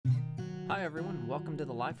Hi, everyone. Welcome to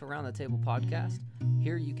the Life Around the Table podcast.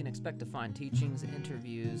 Here you can expect to find teachings,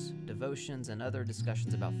 interviews, devotions, and other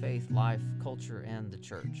discussions about faith, life, culture, and the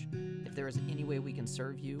church. If there is any way we can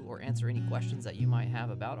serve you or answer any questions that you might have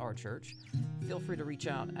about our church, feel free to reach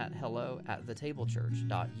out at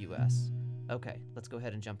hello@thetablechurch.us. Okay, let's go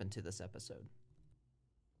ahead and jump into this episode.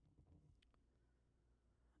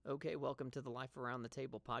 Okay, welcome to the Life Around the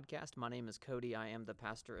Table podcast. My name is Cody. I am the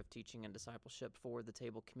pastor of teaching and discipleship for the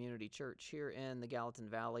Table Community Church here in the Gallatin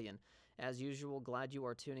Valley. And as usual, glad you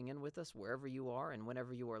are tuning in with us wherever you are and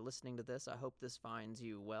whenever you are listening to this. I hope this finds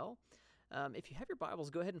you well. If you have your Bibles,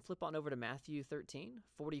 go ahead and flip on over to Matthew 13,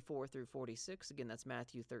 44 through 46. Again, that's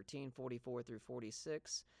Matthew 13, 44 through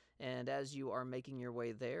 46. And as you are making your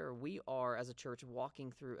way there, we are, as a church,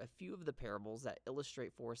 walking through a few of the parables that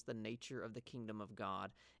illustrate for us the nature of the kingdom of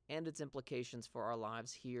God and its implications for our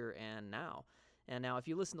lives here and now. And now, if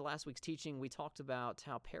you listened to last week's teaching, we talked about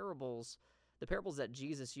how the parables that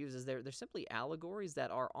Jesus uses, they're simply allegories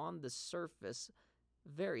that are on the surface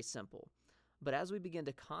very simple. But as we begin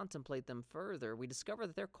to contemplate them further, we discover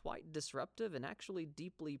that they're quite disruptive and actually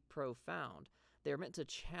deeply profound. They are meant to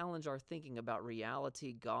challenge our thinking about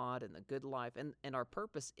reality, God, and the good life, and our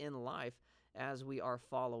purpose in life as we are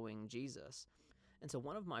following Jesus. And so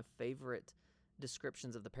one of my favorite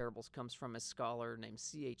descriptions of the parables comes from a scholar named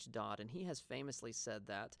C.H. Dodd, and he has famously said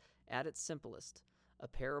that, at its simplest, a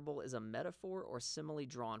parable is a metaphor or simile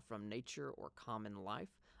drawn from nature or common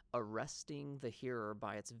life, arresting the hearer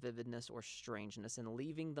by its vividness or strangeness and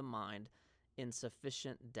leaving the mind in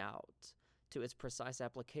sufficient doubt to its precise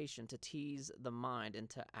application to tease the mind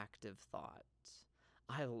into active thought.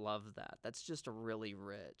 I love that. That's just really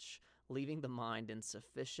rich. Leaving the mind in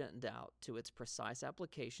sufficient doubt to its precise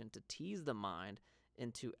application to tease the mind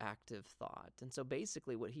into active thought. And so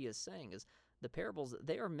basically what he is saying is the parables,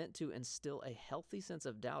 they are meant to instill a healthy sense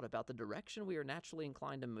of doubt about the direction we are naturally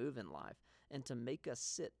inclined to move in life and to make us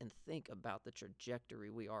sit and think about the trajectory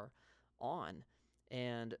we are on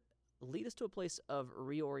and lead us to a place of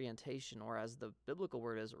reorientation, or as the biblical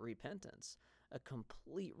word is, repentance, a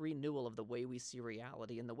complete renewal of the way we see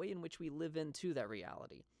reality and the way in which we live into that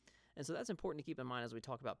reality. And so that's important to keep in mind as we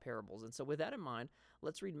talk about parables. And so with that in mind,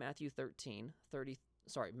 let's read Matthew 13,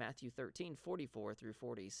 44 through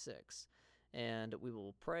 46. And we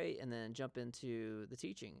will pray and then jump into the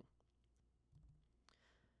teaching.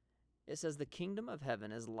 It says, "The kingdom of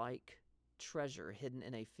heaven is like treasure hidden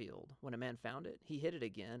in a field. When a man found it, he hid it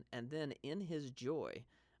again, and then in his joy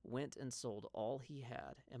went and sold all he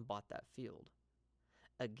had and bought that field.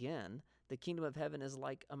 Again, the kingdom of heaven is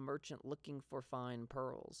like a merchant looking for fine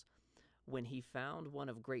pearls. When he found one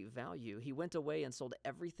of great value, he went away and sold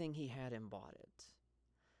everything he had and bought it."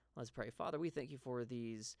 Let's pray. Father, we thank you for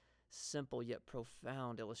these simple yet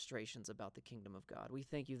profound illustrations about the kingdom of God. We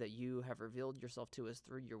thank you that you have revealed yourself to us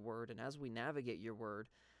through your word, and as we navigate your word,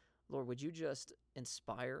 Lord, would you just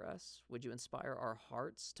inspire us? Would you inspire our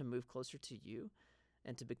hearts to move closer to you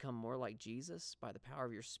and to become more like Jesus by the power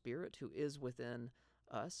of your Spirit who is within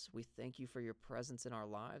us? We thank you for your presence in our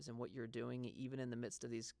lives and what you're doing even in the midst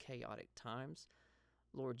of these chaotic times.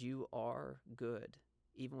 Lord, you are good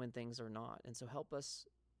even when things are not, and so help us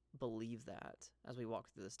believe that as we walk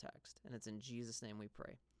through this text. And it's in Jesus' name we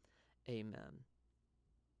pray. Amen.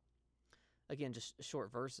 Again, just short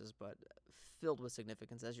verses, but filled with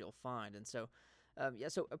significance, as you'll find. And so,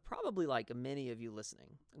 probably like many of you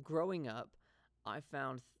listening, growing up, I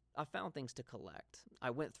found things to collect.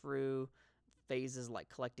 I went through phases like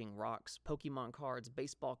collecting rocks, Pokemon cards,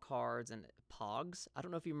 baseball cards, and Pogs. I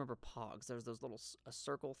don't know if you remember Pogs. There's those little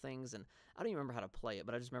circle things, and I don't even remember how to play it,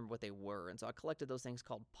 but I just remember what they were. And so I collected those things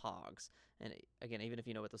called Pogs. And again, even if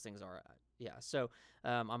you know what those things are,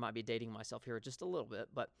 I might be dating myself here just a little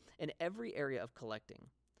bit, but in every area of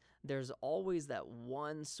collecting, there's always that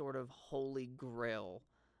one sort of holy grail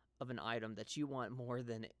of an item that you want more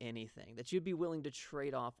than anything, that you'd be willing to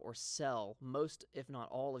trade off or sell most, if not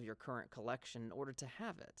all, of your current collection in order to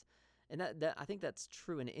have it. And that I think that's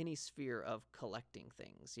true in any sphere of collecting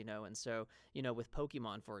things, And so, with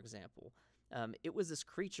Pokemon, for example, it was this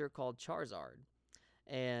creature called Charizard,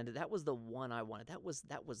 and that was the one I wanted. That was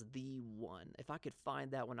the one. If I could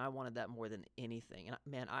find that one, I wanted that more than anything. And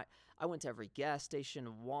I went to every gas station,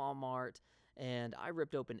 Walmart, and I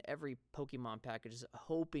ripped open every Pokemon package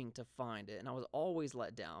hoping to find it, and I was always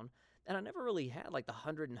let down. And I never really had like the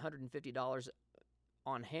 $100 and $150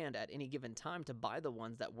 on hand at any given time to buy the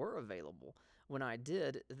ones that were available. When I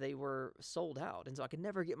did, they were sold out, and so I could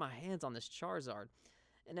never get my hands on this Charizard.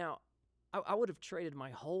 And now, I would have traded my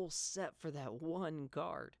whole set for that one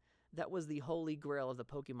card. That was the holy grail of the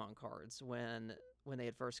Pokemon cards when they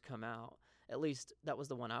had first come out. At least that was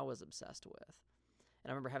the one I was obsessed with. And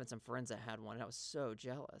I remember having some friends that had one, and I was so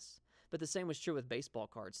jealous. But the same was true with baseball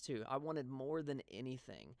cards, too. I wanted more than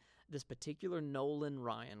anything this particular Nolan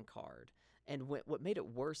Ryan card. And what made it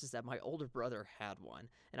worse is that my older brother had one.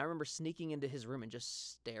 And I remember sneaking into his room and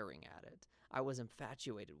just staring at it. I was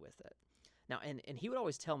infatuated with it. Now, and he would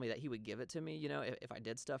always tell me that he would give it to me, if I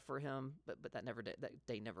did stuff for him, but that never did. That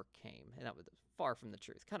day never came, and that was far from the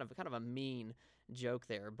truth. Kind of a mean joke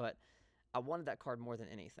there, but I wanted that card more than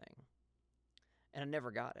anything. And I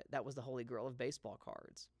never got it. That was the holy grail of baseball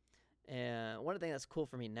cards. And one of the things that's cool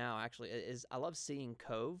for me now, actually, is I love seeing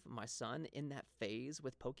Cove, my son, in that phase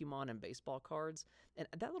with Pokemon and baseball cards. And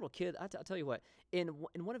that little kid, I'll tell you what, in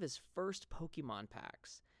one of his first Pokemon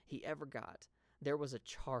packs he ever got, there was a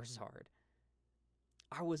Charizard.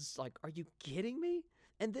 I was like, are you kidding me?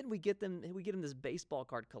 And then we get him this baseball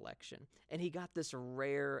card collection, and he got this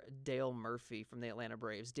rare Dale Murphy from the Atlanta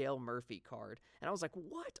Braves, Dale Murphy card. And I was like,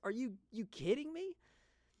 what? Are you kidding me?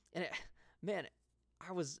 And man,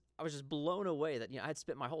 I was just blown away that I'd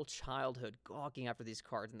spent my whole childhood gawking after these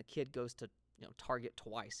cards, and the kid goes to Target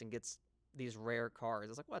twice and gets these rare cards. I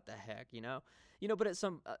was like, what the heck, But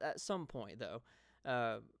at some point though,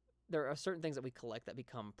 there are certain things that we collect that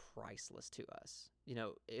become priceless to us.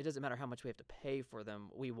 It doesn't matter how much we have to pay for them,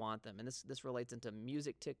 we want them. And this relates into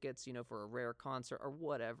music tickets, for a rare concert or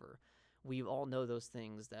whatever. We all know those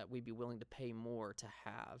things that we'd be willing to pay more to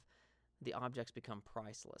have. The objects become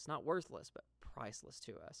priceless, not worthless, but priceless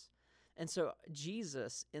to us. And so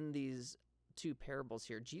Jesus, in these two parables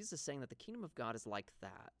here, Jesus is saying that the kingdom of God is like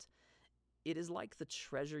that. It is like the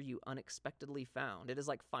treasure you unexpectedly found. It is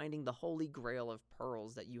like finding the holy grail of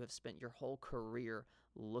pearls that you have spent your whole career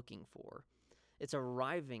looking for. It's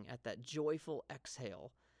arriving at that joyful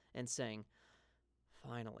exhale and saying,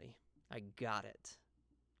 finally, I got it.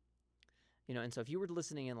 And so if you were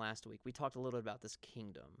listening in last week, we talked a little bit about this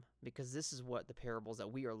kingdom, because this is what the parables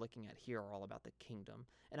that we are looking at here are all about, the kingdom.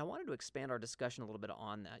 And I wanted to expand our discussion a little bit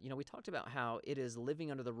on that. We talked about how it is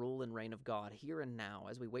living under the rule and reign of God here and now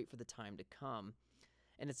as we wait for the time to come.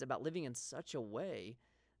 And it's about living in such a way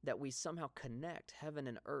that we somehow connect heaven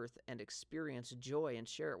and earth and experience joy and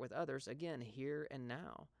share it with others, again, here and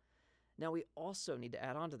now. Now, we also need to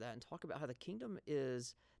add on to that and talk about how the kingdom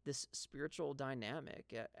is this spiritual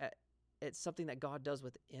dynamic. It's something that God does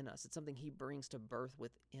within us. It's something he brings to birth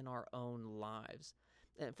within our own lives.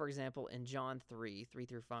 And for example, in John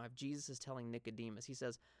 3:3-5, Jesus is telling Nicodemus, he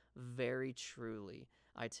says, very truly,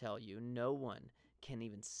 I tell you, no one can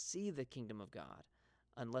even see the kingdom of God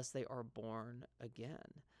unless they are born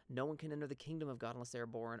again. No one can enter the kingdom of God unless they are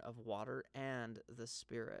born of water and the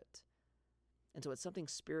Spirit. And so it's something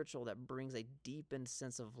spiritual that brings a deepened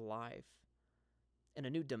sense of life and a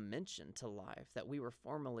new dimension to life that we were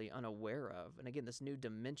formerly unaware of. And again, this new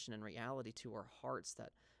dimension and reality to our hearts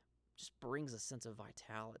that just brings a sense of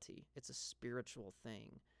vitality. It's a spiritual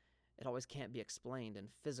thing. It always can't be explained in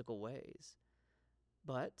physical ways.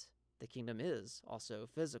 But the kingdom is also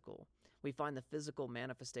physical. We find the physical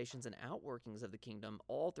manifestations and outworkings of the kingdom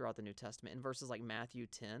all throughout the New Testament. In verses like Matthew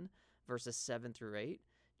 10, verses 7-8,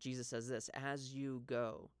 Jesus says this, as you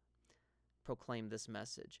go, proclaim this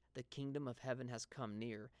message. The kingdom of heaven has come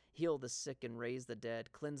near. Heal the sick and raise the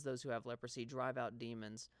dead. Cleanse those who have leprosy. Drive out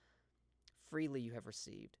demons. Freely you have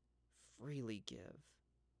received. Freely give.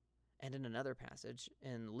 And in another passage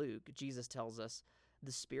in Luke, Jesus tells us,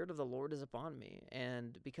 the Spirit of the Lord is upon me,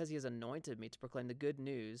 and because he has anointed me to proclaim the good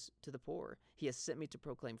news to the poor, he has sent me to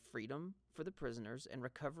proclaim freedom for the prisoners and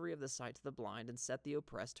recovery of the sight to the blind and set the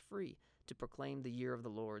oppressed free, to proclaim the year of the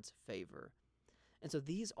Lord's favor. And so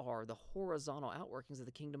these are the horizontal outworkings of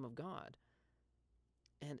the kingdom of God.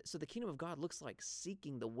 And so the kingdom of God looks like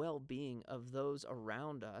seeking the well-being of those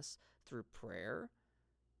around us through prayer,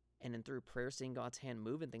 and then through prayer, seeing God's hand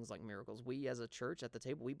move in things like miracles. We as a church at the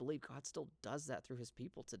table, we believe God still does that through his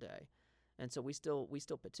people today. And so we still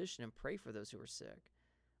petition and pray for those who are sick.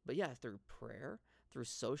 But yeah, through prayer, through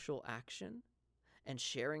social action, and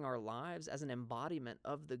sharing our lives as an embodiment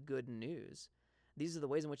of the good news. These are the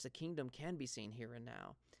ways in which the kingdom can be seen here and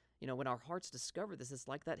now. When our hearts discover this, it's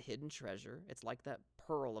like that hidden treasure. It's like that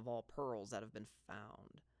pearl of all pearls that have been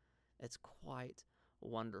found. It's quite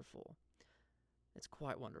wonderful. It's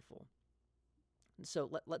quite wonderful. And so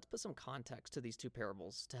let's put some context to these two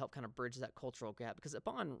parables to help kind of bridge that cultural gap, because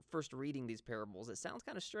upon first reading these parables, it sounds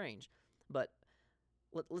kind of strange, but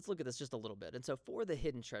let's look at this just a little bit. And so for the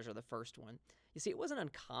hidden treasure, the first one, you see, it wasn't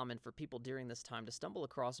uncommon for people during this time to stumble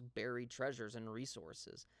across buried treasures and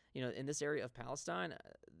resources. In this area of Palestine,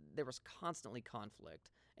 there was constantly conflict,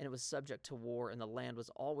 and it was subject to war, and the land was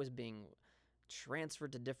always being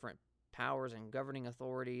transferred to different powers and governing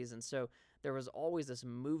authorities. And so there was always this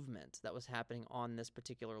movement that was happening on this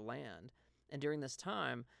particular land. And during this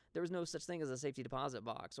time, there was no such thing as a safety deposit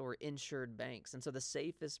box or insured banks. And so the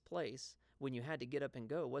safest place when you had to get up and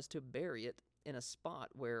go was to bury it in a spot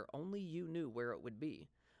where only you knew where it would be.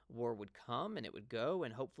 War would come and it would go,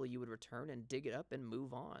 and hopefully you would return and dig it up and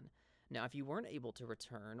move on. Now, if you weren't able to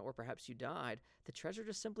return, or perhaps you died, the treasure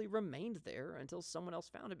just simply remained there until someone else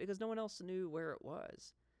found it because no one else knew where it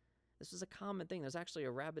was. This was a common thing. There's actually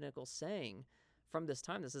a rabbinical saying from this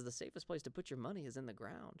time that says the safest place to put your money is in the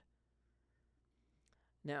ground.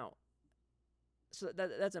 Now, so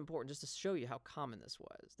that's important just to show you how common this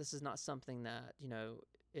was. This is not something that,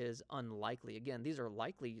 is unlikely. Again, these are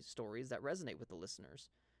likely stories that resonate with the listeners,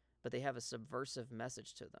 but they have a subversive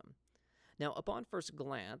message to them. Now, upon first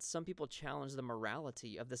glance, some people challenge the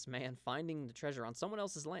morality of this man finding the treasure on someone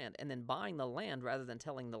else's land and then buying the land rather than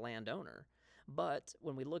telling the landowner. But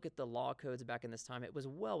when we look at the law codes back in this time, it was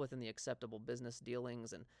well within the acceptable business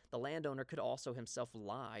dealings, and the landowner could also himself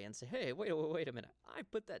lie and say, hey, wait a minute, I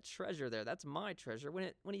put that treasure there. That's my treasure,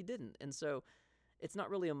 when he didn't. And so it's not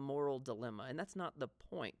really a moral dilemma, and that's not the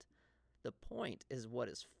point. The point is what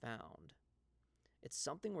is found. It's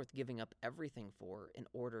something worth giving up everything for in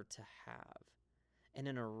order to have. And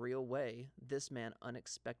in a real way, this man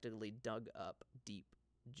unexpectedly dug up deep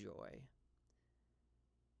joy.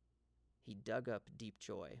 He dug up deep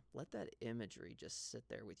joy. Let that imagery just sit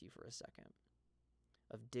there with you for a second,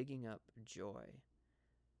 of digging up joy.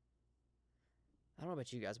 I don't know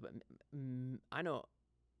about you guys, but I know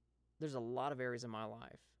there's a lot of areas in my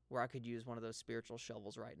life where I could use one of those spiritual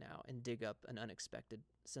shovels right now and dig up an unexpected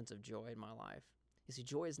sense of joy in my life. You see,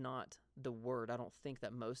 joy is not the word I don't think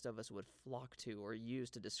that most of us would flock to or use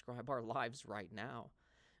to describe our lives right now.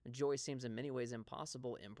 Joy seems in many ways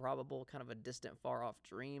impossible, improbable, kind of a distant, far-off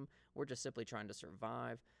dream. We're just simply trying to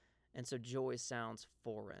survive. And so joy sounds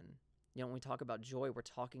foreign. When we talk about joy, we're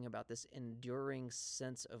talking about this enduring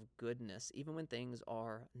sense of goodness, even when things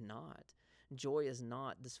are not. Joy is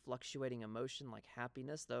not this fluctuating emotion like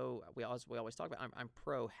happiness, though we always talk about, I'm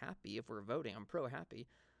pro-happy. If we're voting, I'm pro-happy.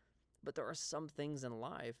 But there are some things in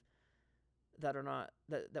life that are not,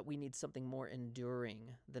 that we need something more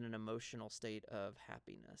enduring than an emotional state of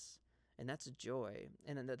happiness. And that's joy.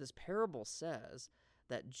 And then this parable says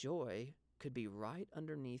that joy could be right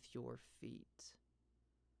underneath your feet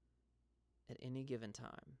at any given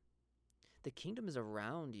time. The kingdom is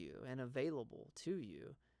around you and available to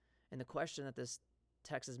you. And the question that this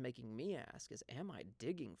text is making me ask is, am I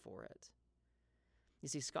digging for it? You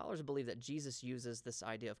see, scholars believe that Jesus uses this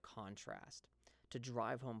idea of contrast to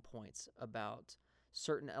drive home points about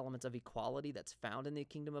certain elements of equality that's found in the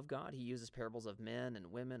kingdom of God. He uses parables of men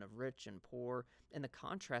and women, of rich and poor, and the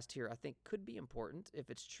contrast here, I think, could be important if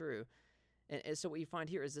it's true. And so what you find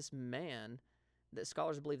here is this man, that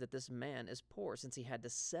scholars believe that this man is poor since he had to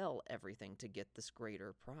sell everything to get this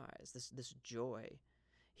greater prize, this joy.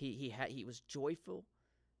 He was joyful,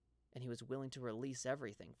 and he was willing to release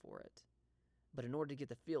everything for it. But in order to get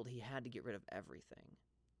the field, he had to get rid of everything.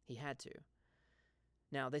 He had to.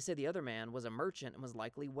 Now, they say the other man was a merchant and was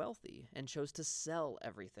likely wealthy and chose to sell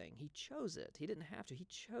everything. He chose it. He didn't have to. He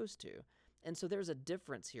chose to. And so there's a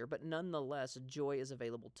difference here, but nonetheless, joy is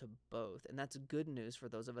available to both. And that's good news for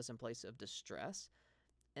those of us in places of distress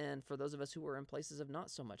and for those of us who are in places of not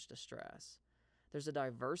so much distress. There's a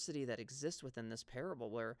diversity that exists within this parable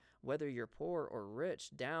where whether you're poor or rich,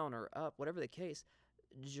 down or up, whatever the case,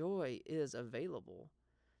 joy is available.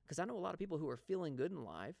 Because I know a lot of people who are feeling good in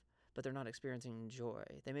life, but they're not experiencing joy.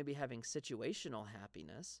 They may be having situational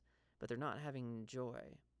happiness, but they're not having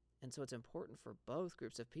joy. And so it's important for both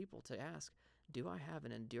groups of people to ask, do I have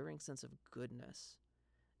an enduring sense of goodness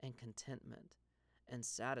and contentment and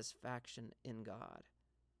satisfaction in God?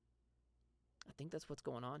 I think that's what's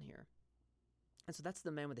going on here. And so that's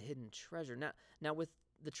the man with the hidden treasure. Now with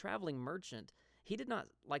the traveling merchant, he did not,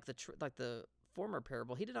 like the former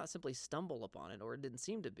parable, he did not simply stumble upon it, or it didn't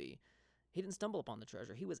seem to be. He didn't stumble upon the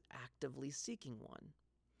treasure. He was actively seeking one.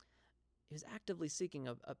 He was actively seeking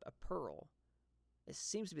a pearl. It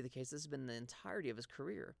seems to be the case. This has been the entirety of his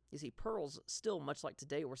career. You see, pearls still, much like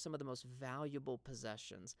today, were some of the most valuable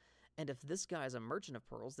possessions. And if this guy is a merchant of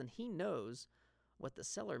pearls, then he knows what the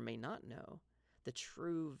seller may not know, the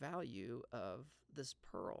true value of this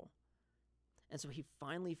pearl. And so he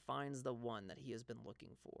finally finds the one that he has been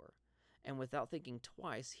looking for. And without thinking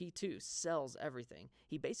twice, he too sells everything.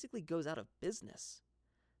 He basically goes out of business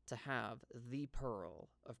to have the pearl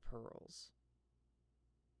of pearls.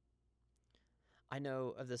 I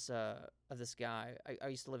know of this guy. I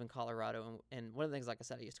used to live in Colorado, and one of the things, like I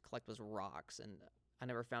said, I used to collect was rocks, and I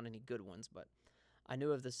never found any good ones, but I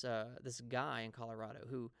knew of this guy in Colorado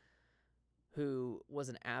who was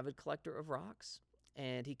an avid collector of rocks,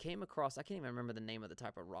 and he came across, I can't even remember the name of the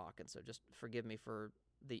type of rock, and so just forgive me for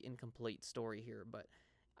the incomplete story here, but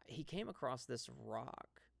he came across this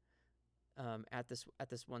rock at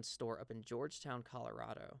this one store up in Georgetown,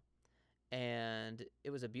 Colorado, and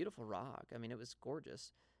it was a beautiful rock. I mean, it was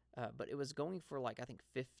gorgeous, but it was going for like I think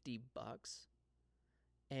 $50,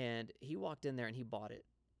 and he walked in there and he bought it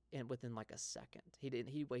and within like a second.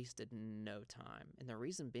 He wasted no time. And the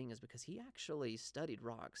reason being is because he actually studied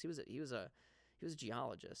rocks. He was a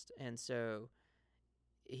geologist, and so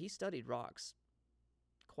he studied rocks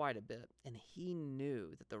quite a bit, and he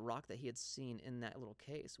knew that the rock that he had seen in that little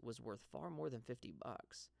case was worth far more than $50.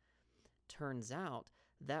 Turns out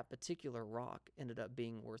that particular rock ended up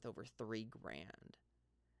being worth over $3,000,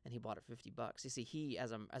 and he bought it for $50. You see, he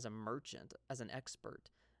as a merchant, as an expert,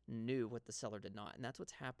 knew what the seller did not, and that's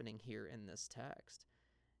what's happening here in this text.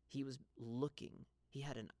 He was looking. He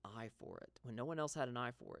had an eye for it. When no one else had an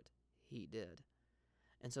eye for it, he did.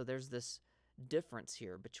 And so there's this difference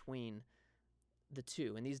here between the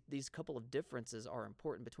two, and these couple of differences are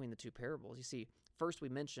important between the two parables. You see, first we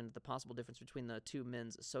mentioned the possible difference between the two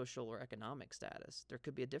men's social or economic status. There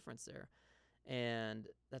could be a difference there, and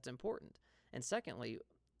that's important. And secondly,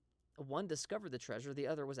 one discovered the treasure, the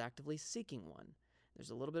other was actively seeking one. There's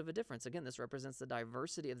a little bit of a difference. Again, this represents the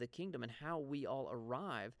diversity of the kingdom and how we all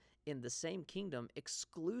arrive in the same kingdom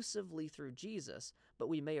exclusively through Jesus, but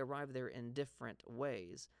we may arrive there in different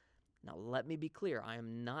ways. Now, let me be clear. I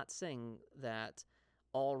am not saying that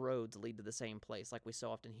all roads lead to the same place like we so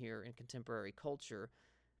often hear in contemporary culture.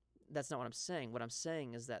 That's not what I'm saying. What I'm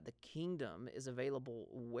saying is that the kingdom is available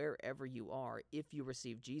wherever you are if you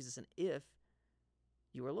receive Jesus and if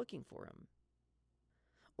you are looking for him.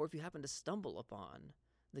 Or if you happen to stumble upon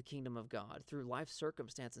the kingdom of God through life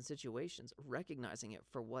circumstance and situations, recognizing it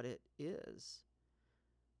for what it is.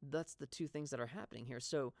 That's the two things that are happening here.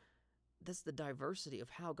 So that's the diversity of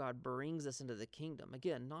how God brings us into the kingdom.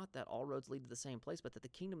 Again, not that all roads lead to the same place, but that the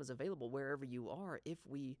kingdom is available wherever you are if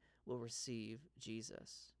we will receive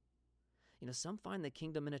Jesus. You know, some find the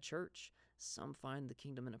kingdom in a church. Some find the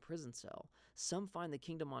kingdom in a prison cell. Some find the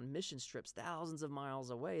kingdom on mission trips thousands of miles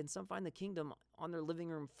away, and some find the kingdom on their living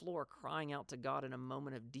room floor crying out to God in a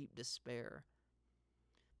moment of deep despair.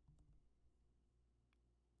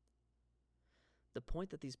 The point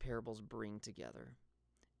that these parables bring together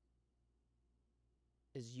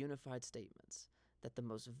is unified statements that the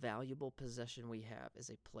most valuable possession we have is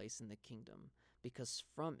a place in the kingdom, because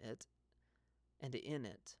from it and in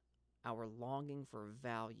it, our longing for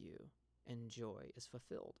value and joy is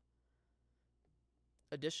fulfilled.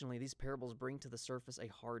 Additionally, these parables bring to the surface a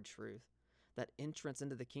hard truth, that entrance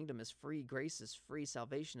into the kingdom is free, grace is free,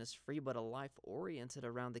 salvation is free, but a life oriented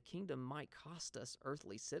around the kingdom might cost us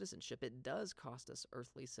earthly citizenship. It does cost us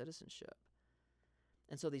earthly citizenship.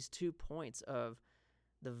 And so these 2 points of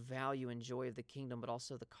the value and joy of the kingdom, but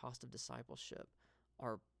also the cost of discipleship,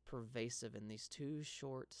 are pervasive in these 2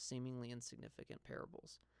 short, seemingly insignificant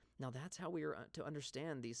parables. Now, that's how we are to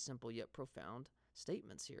understand these simple yet profound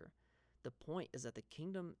statements here. The point is that the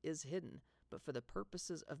kingdom is hidden, but for the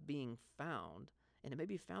purposes of being found, and it may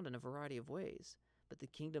be found in a variety of ways, but the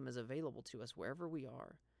kingdom is available to us wherever we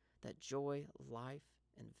are, that joy, life,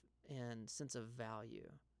 and sense of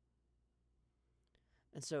value.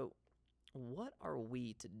 And so, what are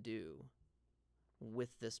we to do with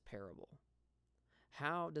this parable?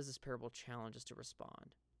 How does this parable challenge us to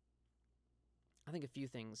respond? I think a few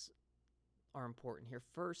things are important here.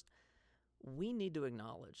 First, we need to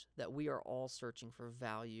acknowledge that we are all searching for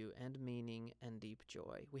value and meaning and deep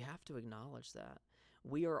joy. We have to acknowledge that.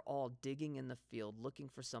 We are all digging in the field looking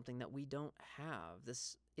for something that we don't have,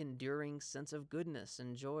 this enduring sense of goodness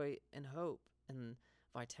and joy and hope and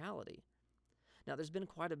vitality. Now, there's been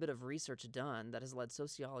quite a bit of research done that has led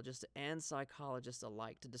sociologists and psychologists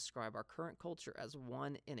alike to describe our current culture as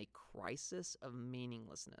one in a crisis of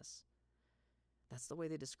meaninglessness. That's the way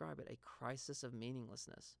they describe it, a crisis of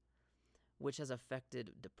meaninglessness, which has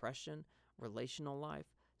affected depression, relational life,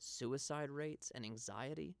 suicide rates, and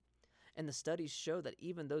anxiety. And the studies show that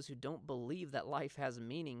even those who don't believe that life has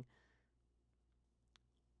meaning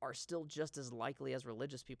are still just as likely as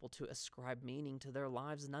religious people to ascribe meaning to their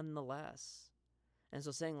lives nonetheless. And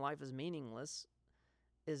so saying life is meaningless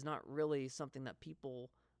is not really something that people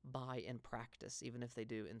buy in practice, even if they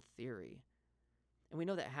do in theory. And we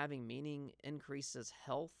know that having meaning increases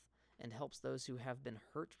health and helps those who have been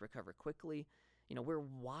hurt recover quickly. You know, we're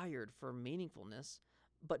wired for meaningfulness,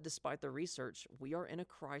 but despite the research, we are in a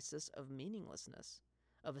crisis of meaninglessness,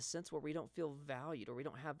 of a sense where we don't feel valued or we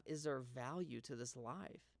don't have, is there value to this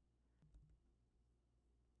life?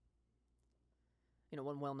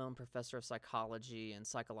 One well-known professor of psychology and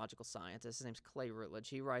psychological science, his name's Clay Routledge,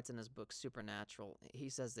 he writes in his book Supernatural, he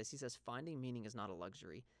says this, he says, finding meaning is not a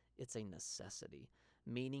luxury, it's a necessity.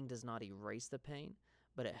 Meaning does not erase the pain,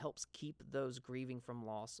 but it helps keep those grieving from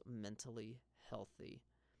loss mentally healthy.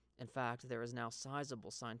 In fact, there is now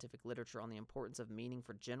sizable scientific literature on the importance of meaning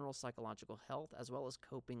for general psychological health as well as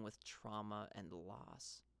coping with trauma and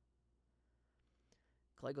loss.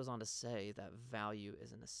 Clay goes on to say that value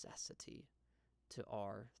is a necessity to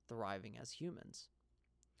our thriving as humans.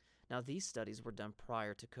 Now, these studies were done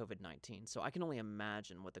prior to COVID-19, so I can only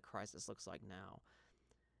imagine what the crisis looks like now.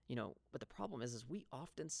 But the problem is we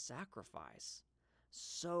often sacrifice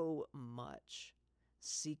so much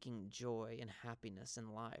seeking joy and happiness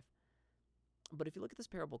in life. But if you look at this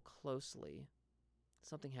parable closely,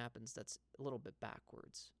 something happens that's a little bit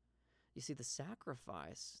backwards. You see, the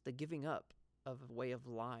sacrifice, the giving up of a way of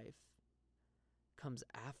life comes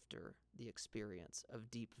after the experience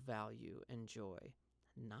of deep value and joy,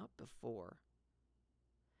 not before.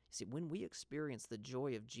 You see, when we experience the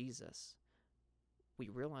joy of Jesus, we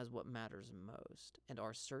realize what matters most, and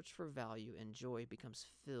our search for value and joy becomes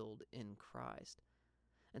filled in Christ.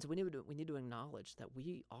 And so we need to acknowledge that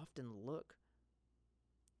we often look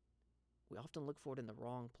for it in the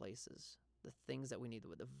wrong places, the things that we need,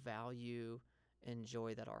 the value and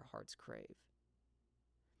joy that our hearts crave.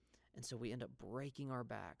 And so we end up breaking our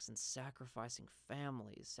backs and sacrificing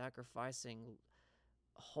families, sacrificing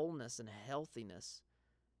wholeness and healthiness,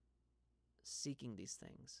 seeking these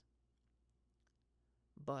things.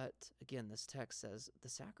 But again, this text says the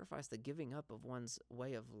sacrifice, the giving up of one's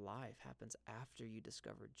way of life happens after you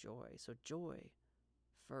discover joy. So joy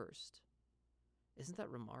first. Isn't that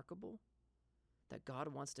remarkable? That God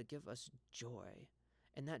wants to give us joy,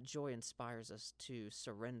 and that joy inspires us to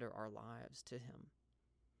surrender our lives to Him.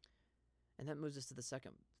 And that moves us to the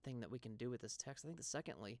second thing that we can do with this text. I think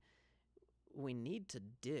secondly, we need to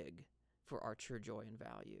dig for our true joy and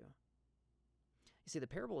value. You see, the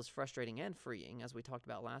parable is frustrating and freeing, as we talked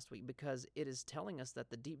about last week, because it is telling us that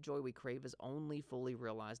the deep joy we crave is only fully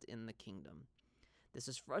realized in the kingdom. This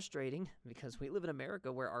is frustrating because we live in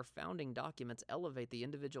America where our founding documents elevate the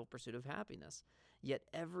individual pursuit of happiness. Yet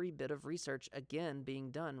every bit of research, again, being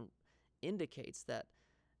done indicates that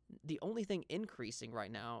the only thing increasing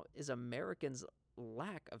right now is Americans'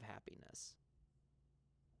 lack of happiness.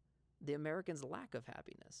 The Americans' lack of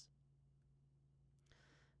happiness.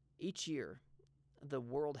 Each year, the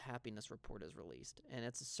World Happiness Report is released, and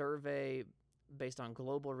it's a survey based on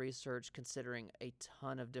global research considering a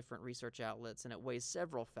ton of different research outlets, and it weighs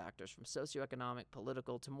several factors from socioeconomic,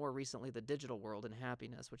 political, to more recently the digital world and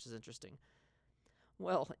happiness, which is interesting.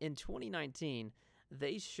 Well, in 2019,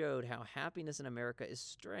 they showed how happiness in America is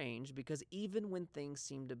strange because even when things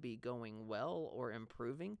seem to be going well or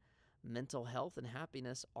improving, mental health and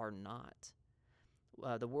happiness are not.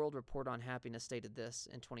 The World Report on Happiness stated this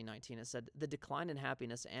in 2019. It said, the decline in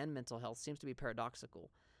happiness and mental health seems to be paradoxical.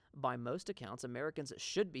 By most accounts, Americans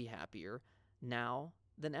should be happier now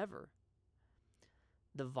than ever.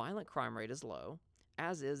 The violent crime rate is low,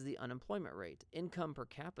 as is the unemployment rate. Income per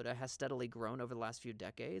capita has steadily grown over the last few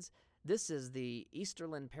decades. This is the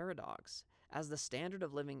Easterlin paradox. As the standard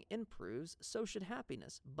of living improves, so should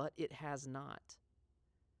happiness, but it has not.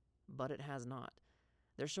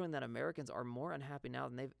 They're showing that Americans are more unhappy now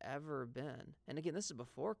than they've ever been. And again, this is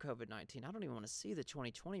before COVID-19. I don't even want to see the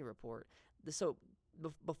 2020 report. So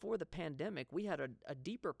before the pandemic, we had a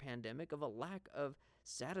deeper pandemic of a lack of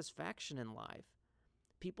satisfaction in life.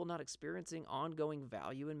 People not experiencing ongoing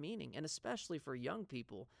value and meaning. And especially for young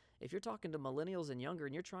people, if you're talking to millennials and younger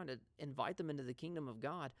and you're trying to invite them into the kingdom of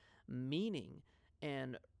God, meaning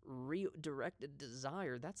and redirected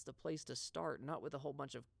desire, that's the place to start, not with a whole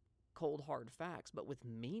bunch of cold, hard facts, but with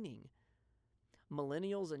meaning.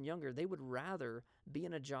 Millennials and younger, they would rather be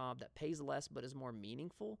in a job that pays less but is more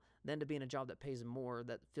meaningful than to be in a job that pays more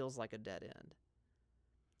that feels like a dead end.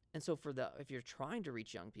 And so if you're trying to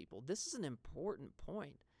reach young people, this is an important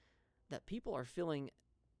point, that people are feeling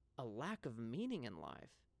a lack of meaning in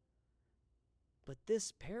life. But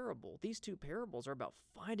these two parables are about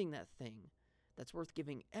finding that thing that's worth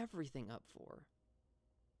giving everything up for.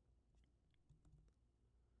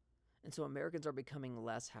 And so Americans are becoming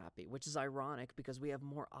less happy, which is ironic because we have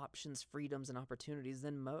more options, freedoms, and opportunities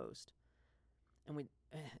than most.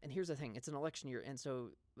 And here's the thing, it's an election year, and so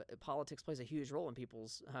politics plays a huge role in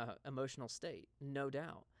people's emotional state, no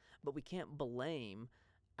doubt. But we can't blame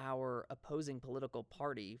our opposing political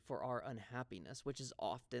party for our unhappiness, which is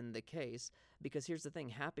often the case, because here's the thing,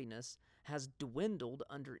 happiness has dwindled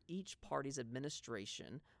under each party's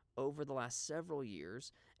administration over the last several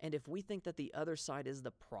years, and if we think that the other side is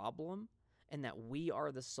the problem and that we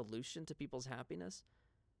are the solution to people's happiness,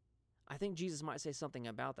 I think Jesus might say something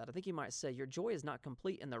about that. I think he might say, your joy is not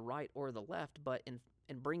complete in the right or the left, but in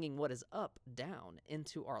bringing what is up down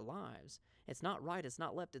into our lives. It's not right, it's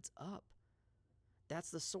not left, it's up.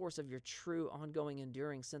 That's the source of your true, ongoing,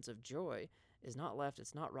 enduring sense of joy, is not left,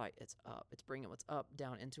 it's not right, it's up. It's bringing what's up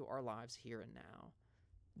down into our lives here and now.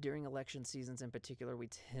 During election seasons in particular, we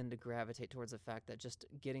tend to gravitate towards the fact that just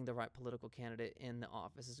getting the right political candidate in the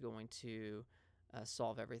office is going to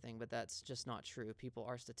solve everything, but that's just not true. People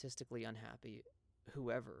are statistically unhappy,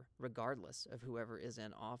 regardless of whoever is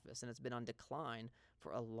in office, and it's been on decline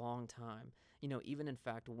for a long time. Even in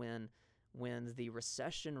fact, when the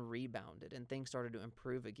recession rebounded and things started to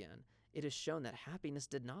improve again, it has shown that happiness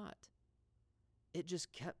did not. It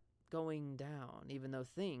just kept going down, even though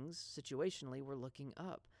things situationally were looking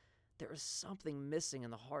up. There is something missing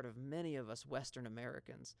in the heart of many of us Western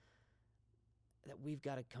Americans that we've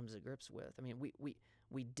got to come to grips with. I mean,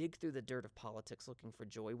 we dig through the dirt of politics looking for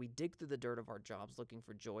joy. We dig through the dirt of our jobs looking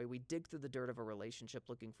for joy. We dig through the dirt of a relationship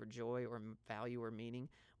looking for joy or value or meaning.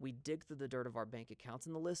 We dig through the dirt of our bank accounts,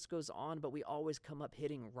 and the list goes on, but we always come up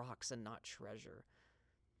hitting rocks and not treasure.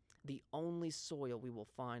 The only soil we will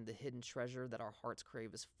find the hidden treasure that our hearts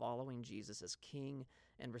crave is following Jesus as King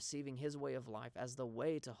and receiving his way of life as the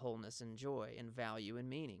way to wholeness and joy and value and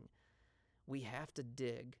meaning. We have to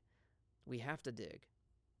dig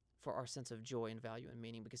for our sense of joy and value and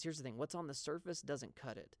meaning, because here's the thing, what's on the surface doesn't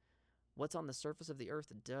cut it. What's on the surface of the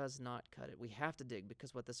earth does not cut it. We have to dig,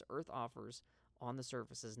 because what this earth offers on the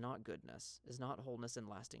surface is not goodness, is not wholeness and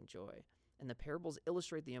lasting joy. And the parables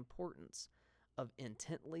illustrate the importance of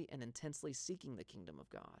intently and intensely seeking the kingdom of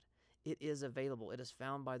God. It is available. It is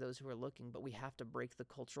found by those who are looking, but we have to break the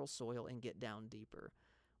cultural soil and get down deeper.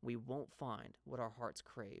 We won't find what our hearts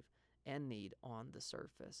crave and need on the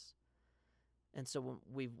surface. And so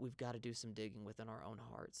we've got to do some digging within our own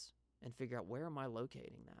hearts and figure out, where am I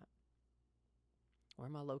locating that? Where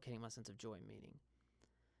am I locating my sense of joy and meaning?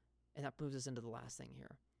 And that moves us into the last thing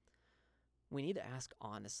here. We need to ask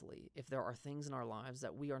honestly if there are things in our lives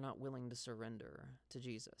that we are not willing to surrender to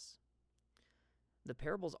Jesus. The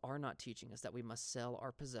parables are not teaching us that we must sell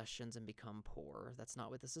our possessions and become poor. That's not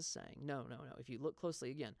what this is saying. No. If you look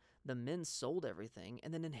closely again, the men sold everything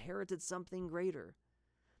and then inherited something greater.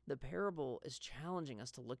 The parable is challenging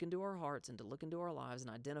us to look into our hearts and to look into our lives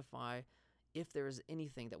and identify if there is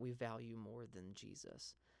anything that we value more than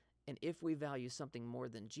Jesus. And if we value something more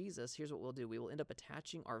than Jesus, here's what we'll do. We will end up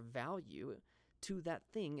attaching our value to that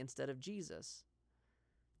thing instead of Jesus.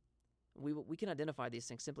 We can identify these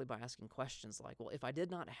things simply by asking questions like, well, if I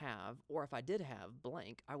did not have, or if I did have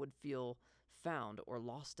blank, I would feel found or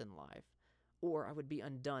lost in life, or I would be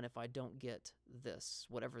undone if I don't get this,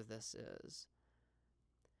 whatever this is.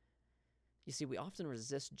 You see, we often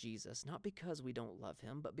resist Jesus, not because we don't love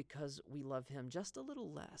him, but because we love him just a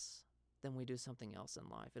little less than we do something else in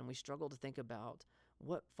life. And we struggle to think about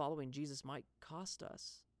what following Jesus might cost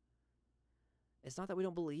us. It's not that we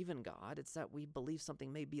don't believe in God, it's that we believe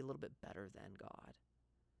something may be a little bit better than God.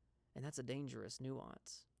 And that's a dangerous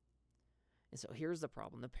nuance. And so here's the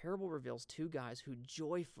problem. The parable reveals two guys who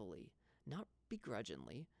joyfully, not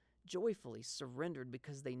begrudgingly, joyfully surrendered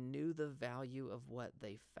because they knew the value of what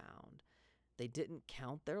they found. They didn't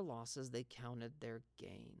count their losses, they counted their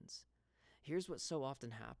gains. Here's what so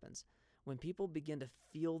often happens. When people begin to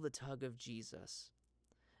feel the tug of Jesus,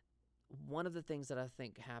 one of the things that I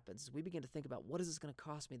think happens is we begin to think about, what is this going to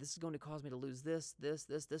cost me? This is going to cause me to lose this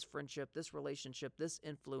friendship, this relationship, this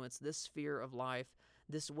influence, this sphere of life,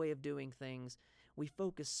 this way of doing things. We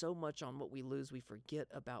focus so much on what we lose, we forget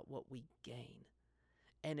about what we gain.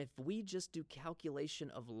 And if we just do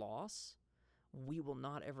calculation of loss, we will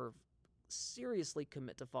not ever seriously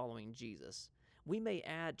commit to following Jesus. We may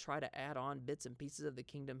try to add on bits and pieces of the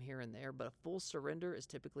kingdom here and there, but a full surrender is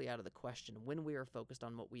typically out of the question when we are focused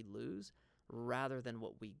on what we lose rather than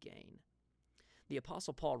what we gain. The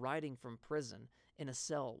Apostle Paul, writing from prison in a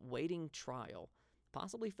cell, waiting trial,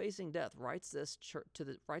 possibly facing death, writes this to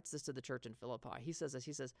the church in Philippi. He says this.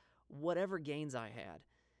 He says, "Whatever gains I had,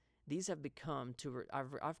 these have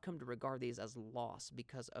I've come to regard these as loss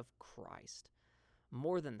because of Christ.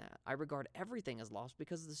 More than that, I regard everything as lost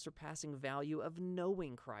because of the surpassing value of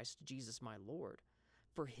knowing Christ Jesus my Lord.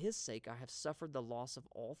 For his sake I have suffered the loss of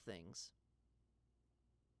all things,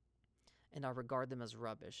 and I regard them as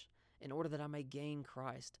rubbish, in order that I may gain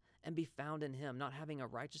Christ and be found in him, not having a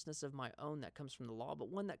righteousness of my own that comes from the law, but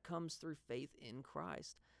one that comes through faith in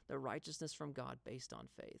Christ, the righteousness from God based on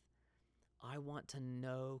faith. I want to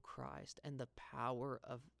know Christ and the power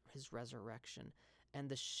of his resurrection and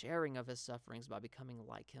the sharing of his sufferings by becoming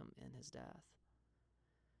like him in his death."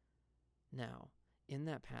 Now, in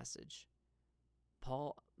that passage,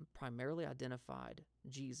 Paul primarily identified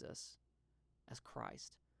Jesus as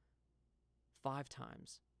Christ 5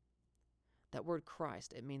 times. That word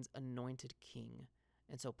Christ, it means anointed king.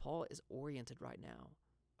 And so Paul is oriented right now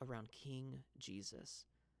around King Jesus.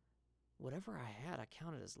 Whatever I had, I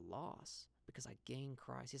counted as loss because I gained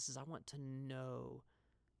Christ. He says, I want to know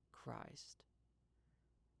Christ.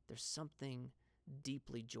 There's something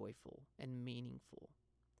deeply joyful and meaningful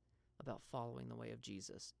about following the way of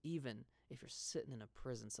Jesus, even if you're sitting in a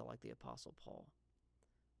prison cell like the Apostle Paul.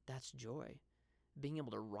 That's joy. Being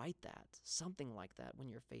able to write that, something like that, when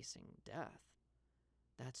you're facing death,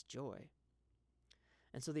 that's joy.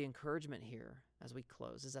 And so the encouragement here as we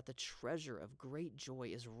close is that the treasure of great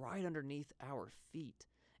joy is right underneath our feet,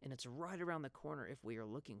 and it's right around the corner if we are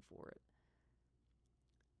looking for it.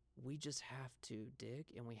 We just have to dig,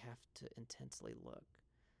 and we have to intensely look.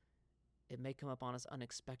 It may come up on us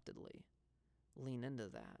unexpectedly. Lean into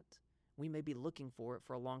that. We may be looking for it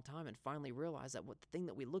for a long time and finally realize that what the thing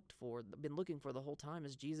that we been looking for the whole time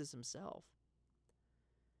is Jesus himself.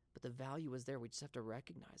 But the value is there. We just have to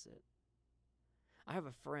recognize it. I have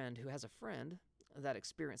a friend who has a friend that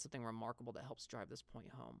experienced something remarkable that helps drive this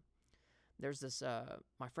point home. There's this,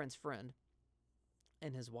 my friend's friend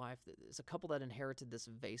and his wife. It's a couple that inherited this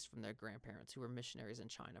vase from their grandparents who were missionaries in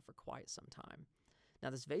China for quite some time. Now,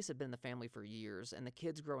 this vase had been in the family for years, and the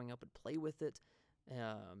kids growing up would play with it.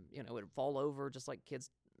 It would fall over just like kids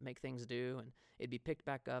make things do, and it'd be picked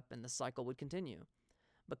back up, and the cycle would continue.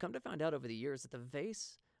 But come to find out over the years that the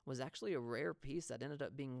vase was actually a rare piece that ended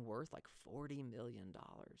up being worth like $40 million.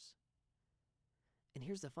 And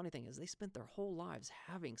here's the funny thing is they spent their whole lives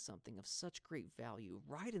having something of such great value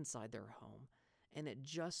right inside their home, and it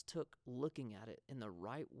just took looking at it in the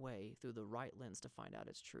right way through the right lens to find out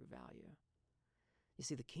its true value. You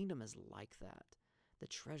see, the kingdom is like that. The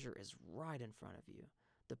treasure is right in front of you.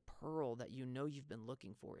 The pearl that you know you've been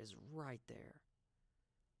looking for is right there.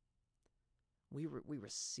 We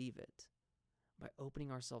receive it by opening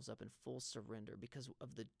ourselves up in full surrender because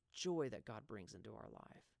of the joy that God brings into our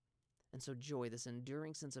life. And so joy, this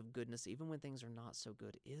enduring sense of goodness, even when things are not so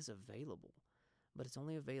good, is available. But it's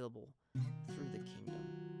only available through the kingdom.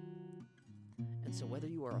 And so whether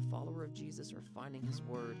you are a follower of Jesus or finding his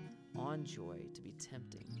word on joy to be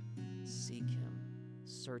tempting, seek him,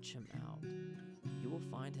 search him out. You will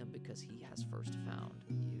find him because he has first found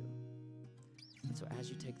you. And so as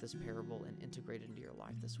you take this parable and integrate it into your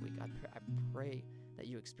life this week, I pray that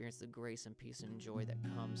you experience the grace and peace and joy that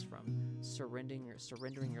comes from surrendering your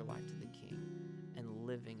life to the King and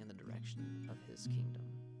living in the direction of his kingdom.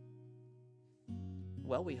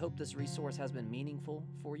 Well, we hope this resource has been meaningful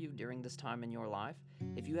for you during this time in your life.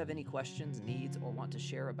 If you have any questions, needs, or want to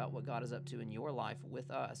share about what God is up to in your life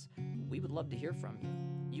with us, we would love to hear from you.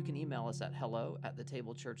 You can email us at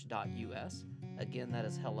hello@thetablechurch.us. Again, that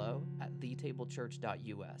is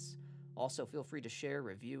hello@thetablechurch.us. Also, feel free to share,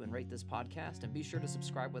 review, and rate this podcast, and be sure to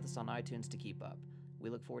subscribe with us on iTunes to keep up. We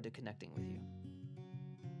look forward to connecting with you.